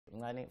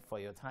Mncane, for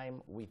your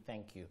time. We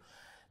thank you.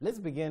 Let's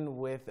begin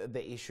with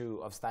the issue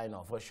of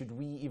Steinhoff, or should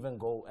we even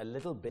go a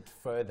little bit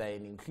further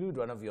and include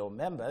one of your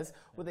members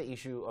with the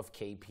issue of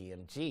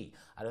KPMG?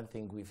 I don't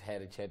think we've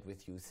had a chat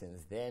with you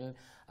since then.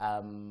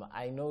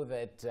 I know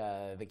that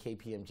the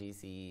KPMG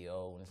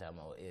CEO,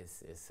 Nhlamo,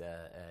 is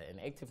an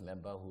active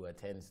member who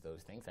attends those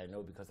things. I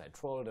know because I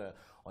trolled her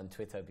on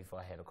Twitter before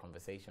I had a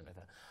conversation with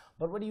her.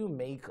 But what do you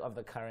make of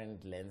the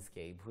current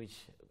landscape,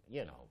 which,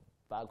 you know,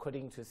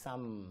 according to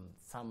some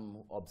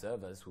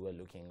observers who are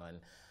looking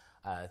on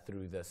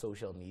through the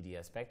social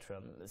media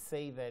spectrum,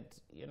 say that,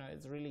 you know,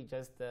 it's really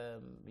just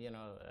you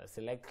know, a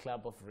select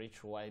club of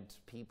rich white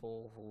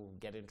people who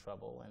get in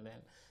trouble, and then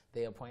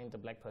they appoint a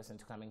black person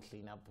to come and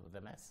clean up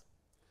the mess.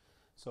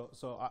 So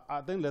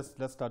I think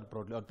let's start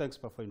broadly. Oh, thanks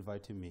for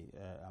inviting me.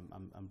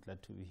 I'm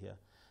glad to be here.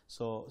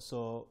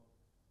 So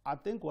I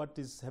think what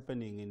is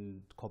happening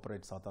in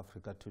corporate South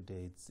Africa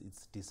today,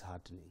 it's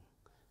disheartening.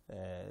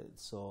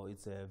 So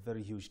it's a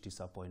very huge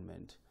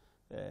disappointment.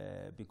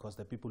 Because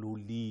the people who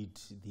lead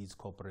these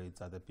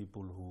corporates are the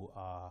people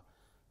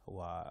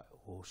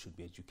who should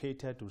be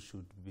educated, who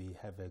should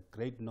have a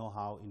great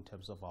know-how in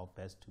terms of how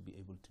best to be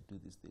able to do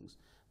these things.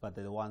 But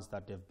they're the ones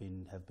that have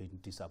been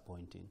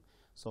disappointing.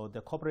 So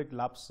the corporate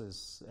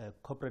lapses,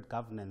 corporate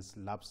governance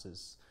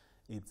lapses,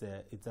 it's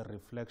a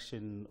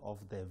reflection of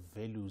the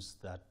values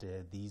that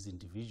these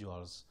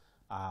individuals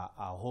are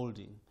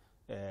holding.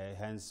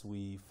 Hence,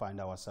 we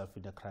find ourselves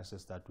in the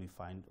crisis that we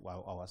find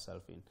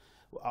ourselves in.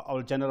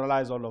 I'll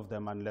generalize all of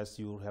them unless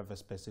you have a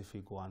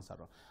specific answer.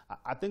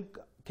 I think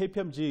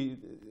KPMG,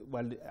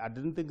 well, I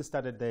didn't think it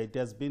started there. It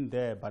has been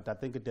there, but I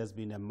think it has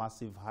been a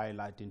massive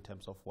highlight in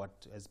terms of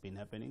what has been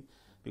happening.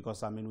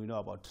 Because, I mean, we know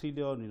about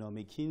Trillion, we know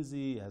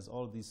McKinsey has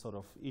all these sort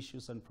of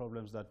issues and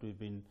problems that we've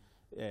been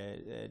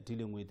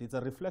dealing with. It's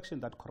a reflection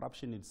that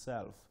corruption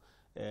itself,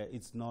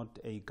 it's not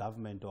a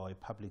government or a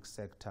public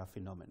sector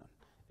phenomenon.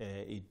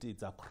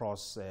 It's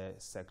across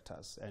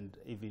sectors, and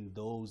even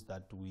those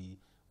that we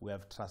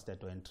have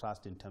trusted or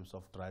entrust in terms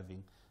of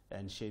driving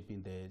and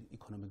shaping the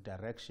economic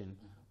direction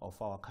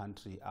of our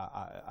country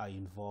are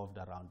involved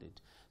around it.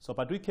 So,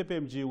 but with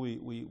KPMG,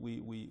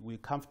 we're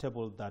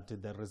comfortable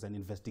that there is an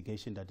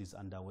investigation that is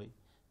underway,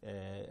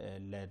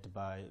 led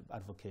by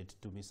Advocate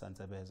Tumi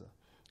Santsebeza.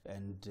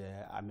 And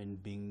I mean,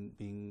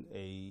 being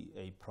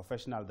a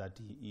professional that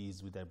he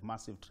is, with a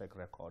massive track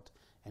record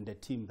and a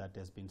team that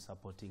has been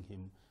supporting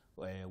him,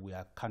 we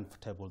are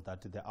comfortable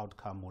that the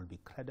outcome will be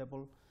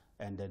credible,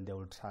 and then they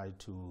will try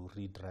to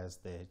redress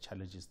the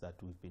challenges that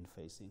we've been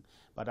facing.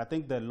 But I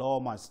think the law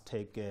must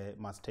take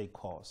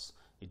course.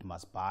 It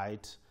must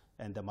bite,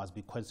 and there must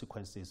be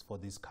consequences for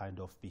this kind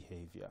of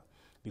behavior,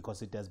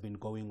 because it has been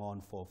going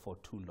on for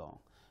too long,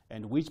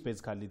 and which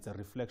basically is a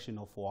reflection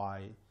of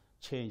why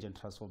change and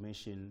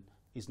transformation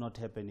is not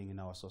happening in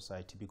our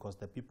society, because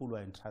the people who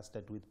are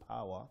entrusted with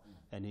power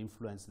and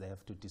influence, they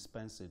have to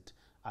dispense it,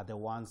 are the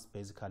ones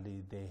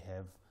basically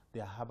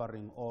they're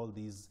harboring all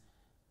these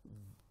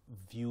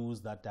views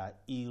that are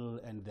ill,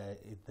 and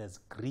there's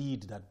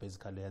greed that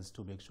basically has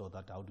to make sure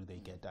that how do they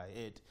get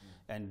ahead.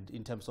 And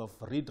in terms of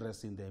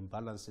redressing the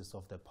imbalances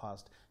of the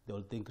past, they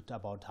will think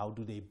about how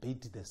do they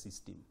beat the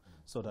system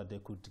so that they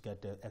could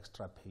get an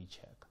extra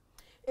paycheck.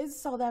 Is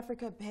South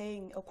Africa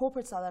paying, or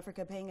corporate South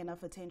Africa paying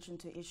enough attention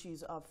to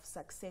issues of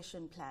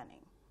succession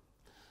planning?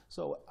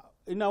 So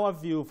in our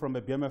view, from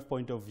a BMF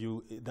point of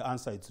view, the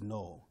answer is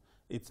no.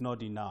 It's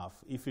not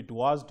enough. If it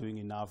was doing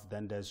enough,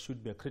 then there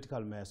should be a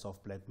critical mass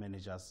of black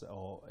managers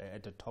or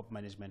at the top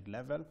management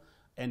level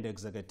and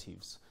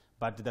executives.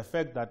 But the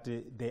fact that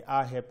they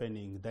are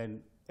happening,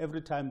 then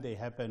every time they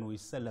happen, we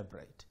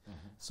celebrate.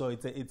 So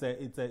it's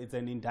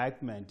an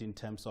indictment in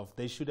terms of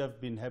they should have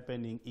been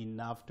happening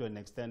enough to an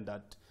extent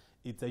that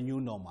it's a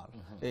new normal.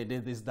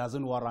 This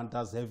doesn't warrant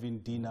us having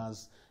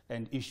dinners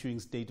and issuing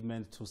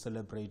statements to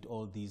celebrate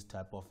all these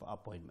type of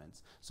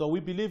appointments. So we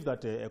believe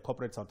that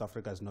corporate South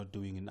Africa is not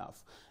doing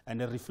enough.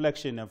 And a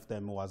reflection of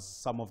them was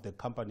some of the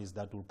companies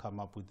that will come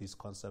up with these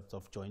concepts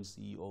of joint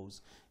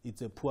CEOs.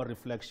 It's a poor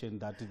reflection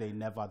that they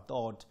never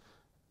thought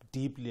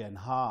deeply and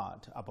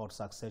hard about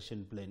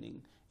succession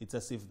planning. It's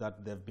as if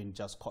that they've been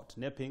just caught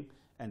napping,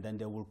 and then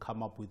they will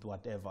come up with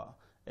whatever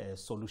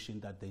solution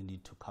that they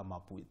need to come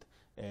up with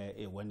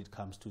when it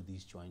comes to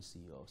these joint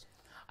CEOs.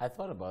 I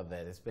thought about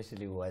that,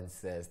 especially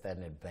once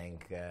Standard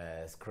Bank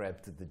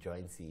scrapped the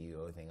joint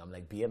CEO thing. I'm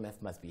like,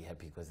 BMF must be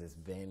happy because it's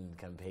been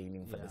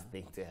campaigning for this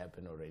thing to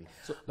happen already.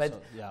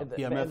 But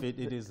BMF,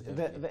 it is.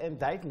 The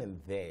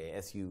indictment there,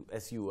 as you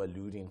were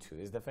alluding to,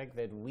 is the fact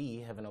that we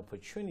have an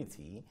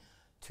opportunity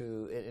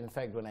to, in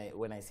fact,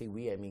 when I say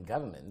we, I mean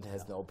government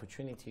has the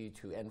opportunity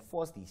to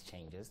enforce these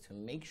changes, to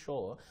make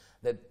sure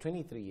that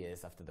 23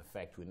 years after the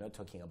fact, we're not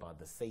talking about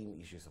the same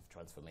issues of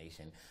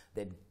transformation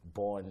that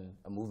born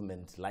a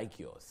movement like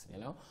yours, you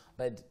know?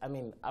 But I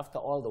mean, after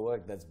all the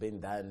work that's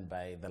been done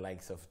by the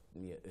likes of,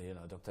 you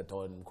know, Dr.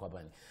 Don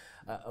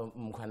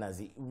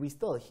Mkhwanazi, we're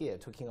still here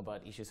talking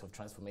about issues of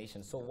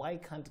transformation. So why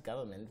can't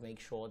government make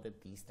sure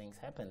that these things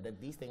happen,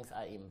 that these things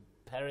are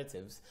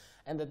imperatives,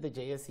 and that the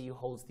JSE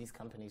holds these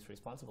companies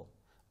responsible?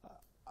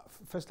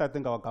 First, I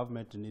think our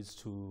government needs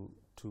to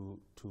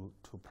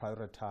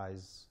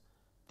prioritize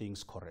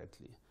things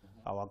correctly.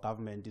 Our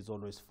government is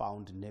always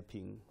found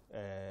napping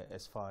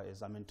as far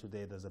as, I mean,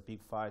 today there's a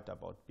big fight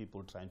about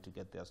people trying to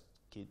get their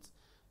kids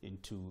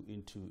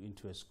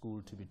into a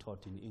school to be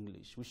taught in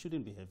English. We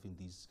shouldn't be having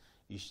these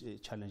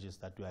challenges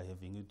that we are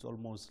having. It's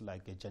almost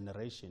like a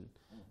generation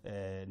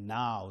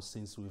now,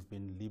 since we've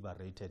been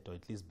liberated, or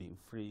at least being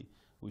free,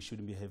 we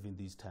shouldn't be having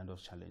these kind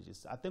of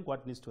challenges. I think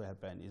what needs to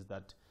happen is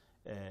that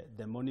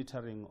the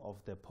monitoring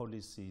of the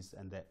policies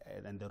and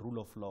the rule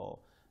of law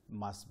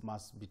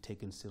must be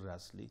taken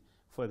seriously.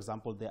 For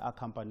example, there are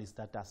companies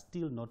that are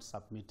still not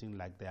submitting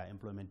like their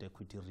employment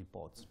equity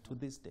reports to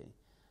this day,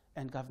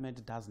 and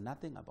government does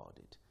nothing about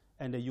it.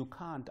 And you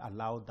can't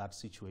allow that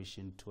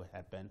situation to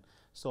happen.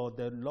 So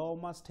the law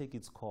must take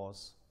its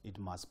course. It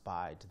must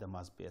bite. There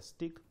must be a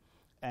stick.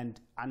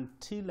 And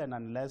until and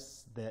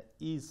unless there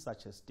is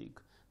such a stick,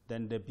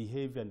 then the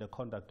behavior and the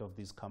conduct of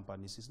these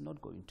companies is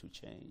not going to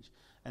change.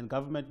 And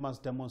government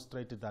must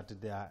demonstrate that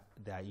they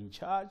are in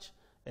charge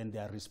and they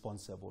are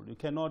responsible. You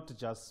cannot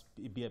just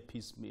be a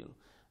piecemeal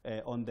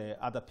on the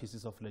other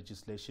pieces of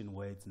legislation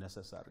where it's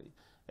necessary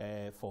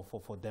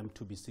for them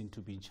to be seen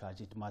to be in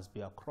charge. It must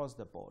be across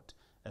the board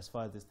as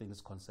far as this thing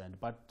is concerned.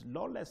 But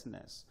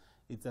lawlessness,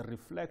 it's a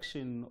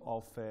reflection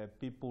of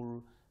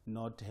people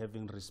not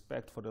having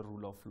respect for the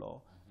rule of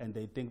law, and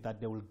they think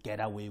that they will get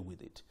away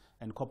with it.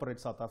 And corporate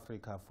South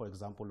Africa, for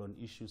example, on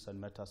issues and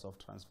matters of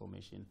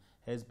transformation,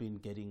 has been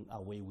getting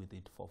away with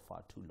it for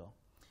far too long.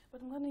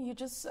 But Mncane, you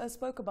just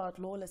spoke about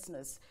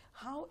lawlessness.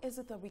 How is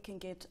it that we can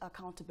get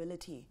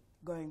accountability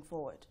going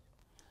forward?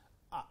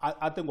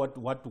 I think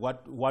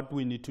what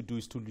we need to do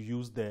is to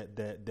use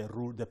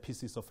the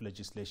pieces of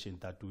legislation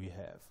that we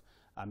have.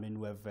 I mean,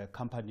 we have a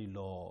company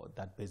law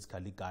that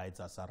basically guides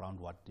us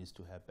around what needs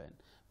to happen.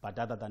 But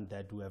other than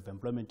that, we have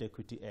Employment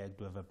Equity Act,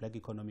 we have a Black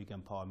Economic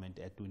Empowerment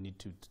Act. We need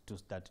to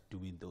start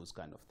doing those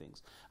kind of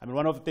things. I mean,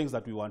 one of the things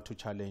that we want to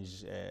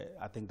challenge,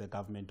 I think the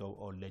government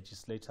or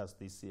legislators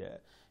this year,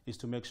 is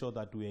to make sure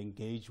that we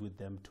engage with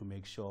them to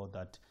make sure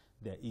that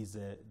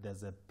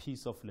there's a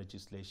piece of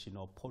legislation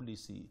or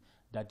policy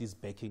that is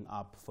backing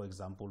up, for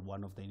example,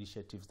 one of the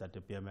initiatives that the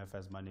BMF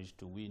has managed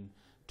to win,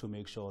 to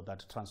make sure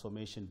that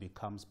transformation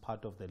becomes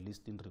part of the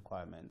listing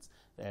requirements,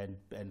 and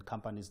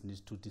companies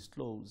need to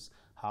disclose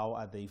how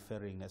are they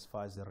faring as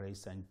far as the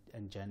race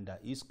and gender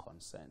is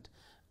concerned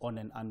on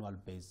an annual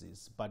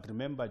basis. But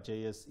remember,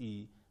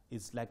 JSE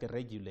is like a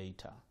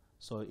regulator,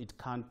 so it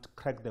can't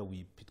crack the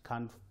whip, it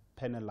can't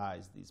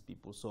penalize these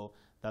people. So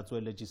that's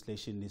where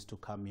legislation needs to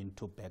come in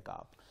to back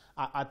up.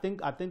 I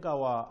think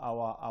our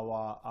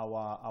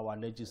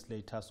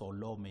legislators or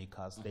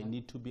lawmakers, they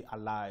need to be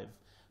alive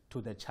to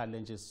the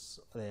challenges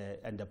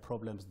and the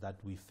problems that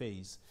we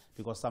face,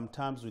 because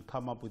sometimes we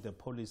come up with the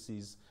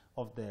policies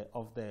of the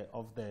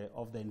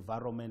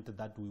environment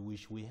that we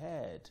wish we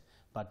had,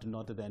 but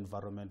not the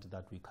environment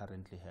that we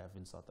currently have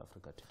in South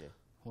Africa today.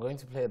 I'm going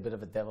to play a bit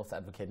of a devil's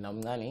advocate now,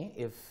 Mncane.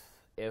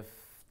 If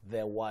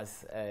there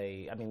was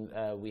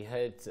we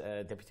heard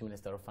Deputy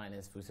Minister of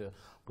Finance Fuso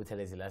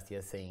Buthelezi last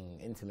year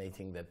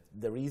intimating that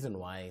the reason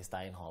why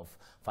Steinhoff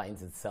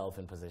finds itself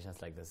in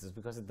positions like this is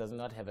because it does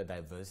not have a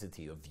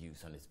diversity of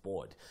views on its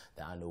board.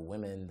 There are no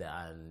women, there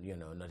are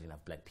not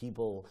enough black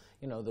people,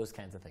 those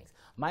kinds of things.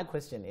 My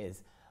question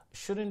is,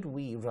 shouldn't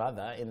we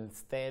rather,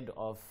 instead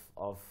of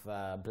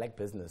black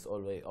business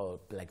or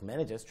black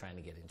managers trying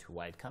to get into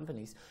white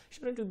companies,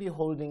 shouldn't we be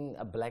holding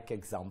a black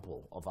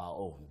example of our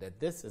own? That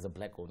this is a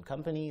black-owned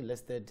company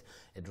listed,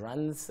 it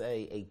runs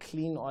a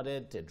clean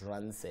audit, it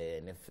runs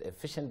an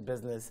efficient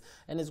business,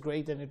 and it's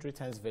great, and it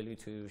returns value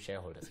to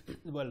shareholders.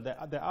 Well,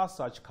 there are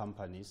such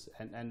companies,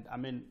 and I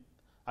mean,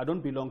 I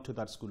don't belong to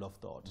that school of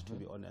thought, to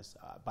be honest,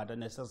 but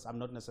I'm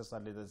not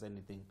necessarily there's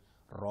anything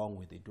wrong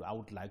with it. I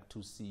would like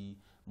to see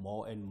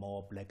more and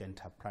more black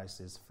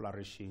enterprises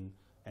flourishing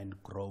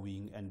and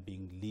growing and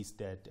being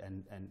listed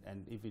and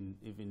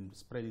even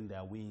spreading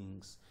their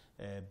wings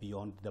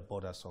beyond the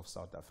borders of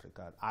South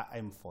Africa. I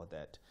am for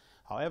that.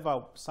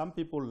 However, some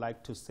people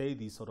like to say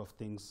these sort of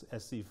things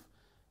as if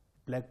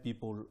black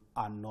people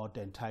are not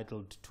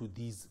entitled to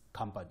these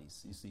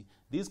companies. You see,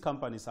 these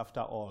companies, after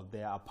all,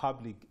 they are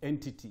public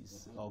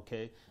entities,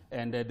 okay?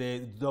 And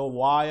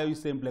why are you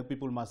saying black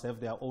people must have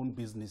their own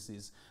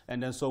businesses?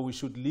 And then so we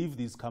should leave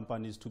these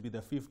companies to be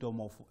the fiefdom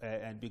of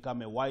and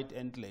become a white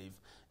enclave,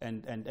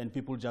 and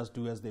people just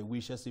do as they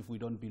wish, as if we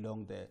don't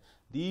belong there.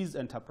 These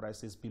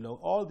enterprises belong.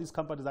 All these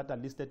companies that are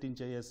listed in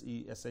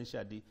JSE,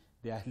 essentially,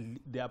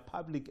 they are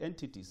public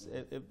entities.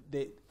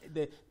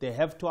 They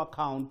have to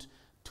account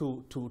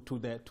to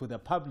the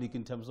public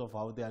in terms of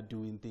how they are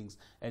doing things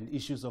and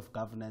issues of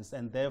governance,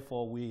 and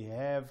therefore we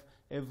have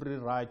every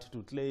right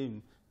to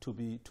claim to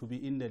be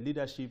in the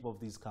leadership of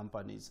these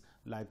companies,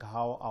 like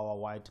how our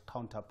white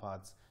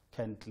counterparts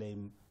can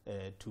claim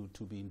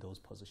to be in those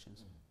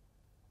positions.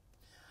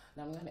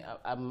 Now,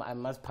 I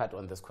must part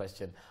on this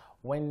question.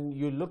 When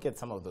you look at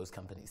some of those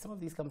companies, some of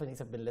these companies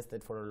have been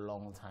listed for a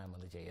long time on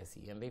the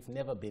JSE, and they've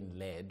never been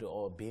led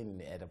or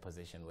been at a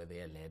position where they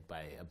are led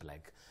by a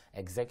black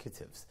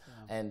executives.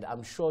 Yeah. And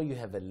I'm sure you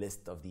have a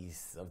list of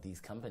these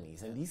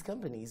companies, and these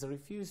companies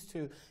refuse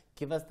to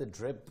give us the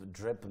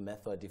drip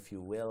method, if you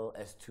will,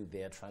 as to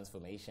their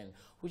transformation,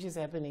 which is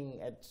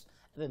happening at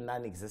a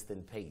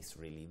non-existent pace,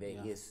 really.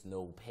 There is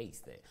no pace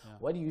there. Yeah.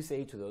 What do you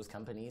say to those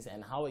companies,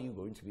 and how are you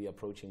going to be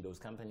approaching those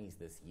companies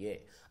this year?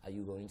 Are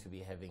you going to be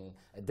having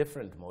a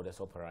different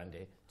modus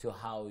operandi to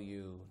how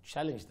you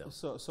challenge them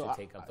to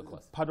take up the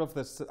cause? Part of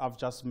this, I've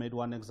just made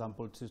one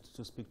example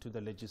to speak to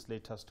the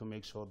legislators to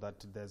make sure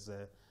that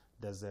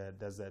there's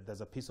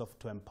a piece of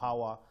to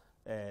empower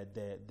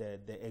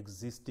the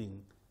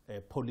existing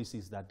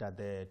policies that are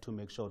there to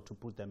make sure to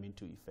put them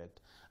into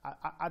effect.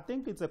 I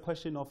think it's a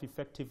question of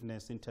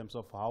effectiveness in terms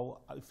of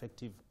how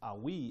effective are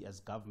we as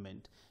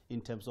government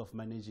in terms of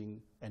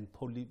managing and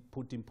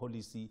putting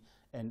policy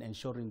and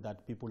ensuring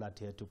that people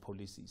adhere to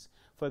policies.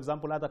 For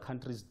example, other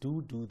countries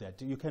do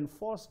that. You can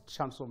force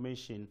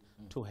transformation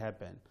to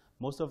happen.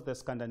 Most of the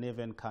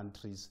Scandinavian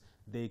countries,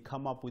 they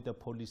come up with a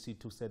policy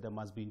to say there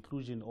must be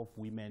inclusion of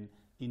women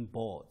in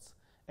boards.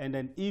 And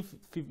then if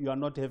you are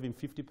not having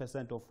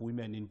 50% of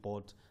women in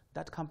board,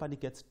 that company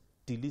gets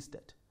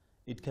delisted.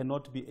 It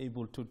cannot be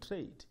able to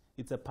trade.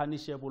 It's a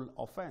punishable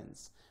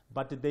offense.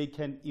 But they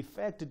can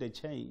effect the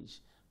change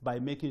by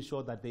making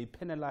sure that they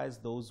penalize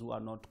those who are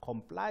not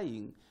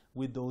complying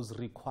with those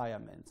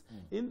requirements.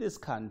 In this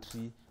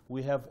country,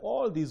 we have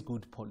all these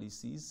good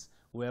policies.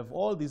 We have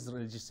all this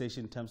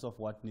legislation in terms of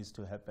what needs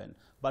to happen,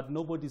 but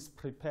nobody's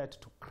prepared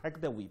to crack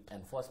the whip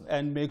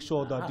and make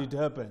sure that it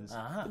happens.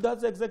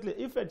 That's exactly,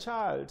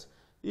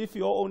 if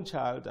your own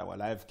child,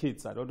 well, I have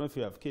kids, I don't know if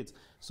you have kids,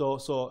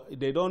 so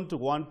they don't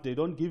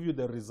give you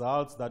the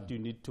results that you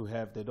need to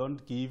have. They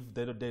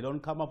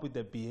don't come up with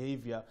the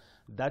behavior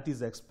that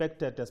is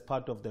expected as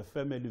part of the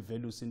family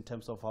values in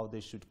terms of how they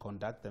should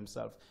conduct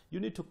themselves. You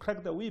need to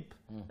crack the whip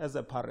as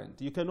a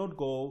parent. You cannot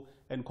go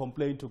and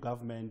complain to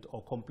government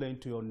or complain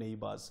to your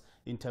neighbors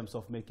in terms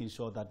of making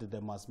sure that they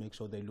must make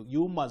sure they look.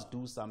 You must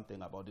do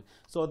something about it.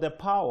 So the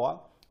power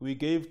we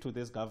gave to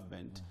this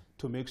government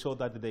to make sure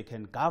that they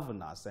can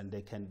govern us and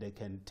they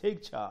can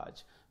take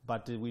charge,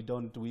 but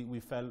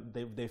we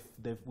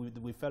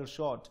fell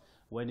short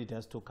when it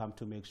has to come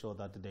to make sure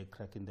that they're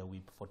cracking the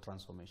whip for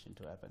transformation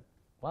to happen.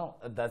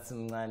 Well, that's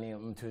Mncane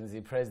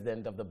Mthunzi,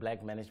 president of the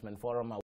Black Management Forum.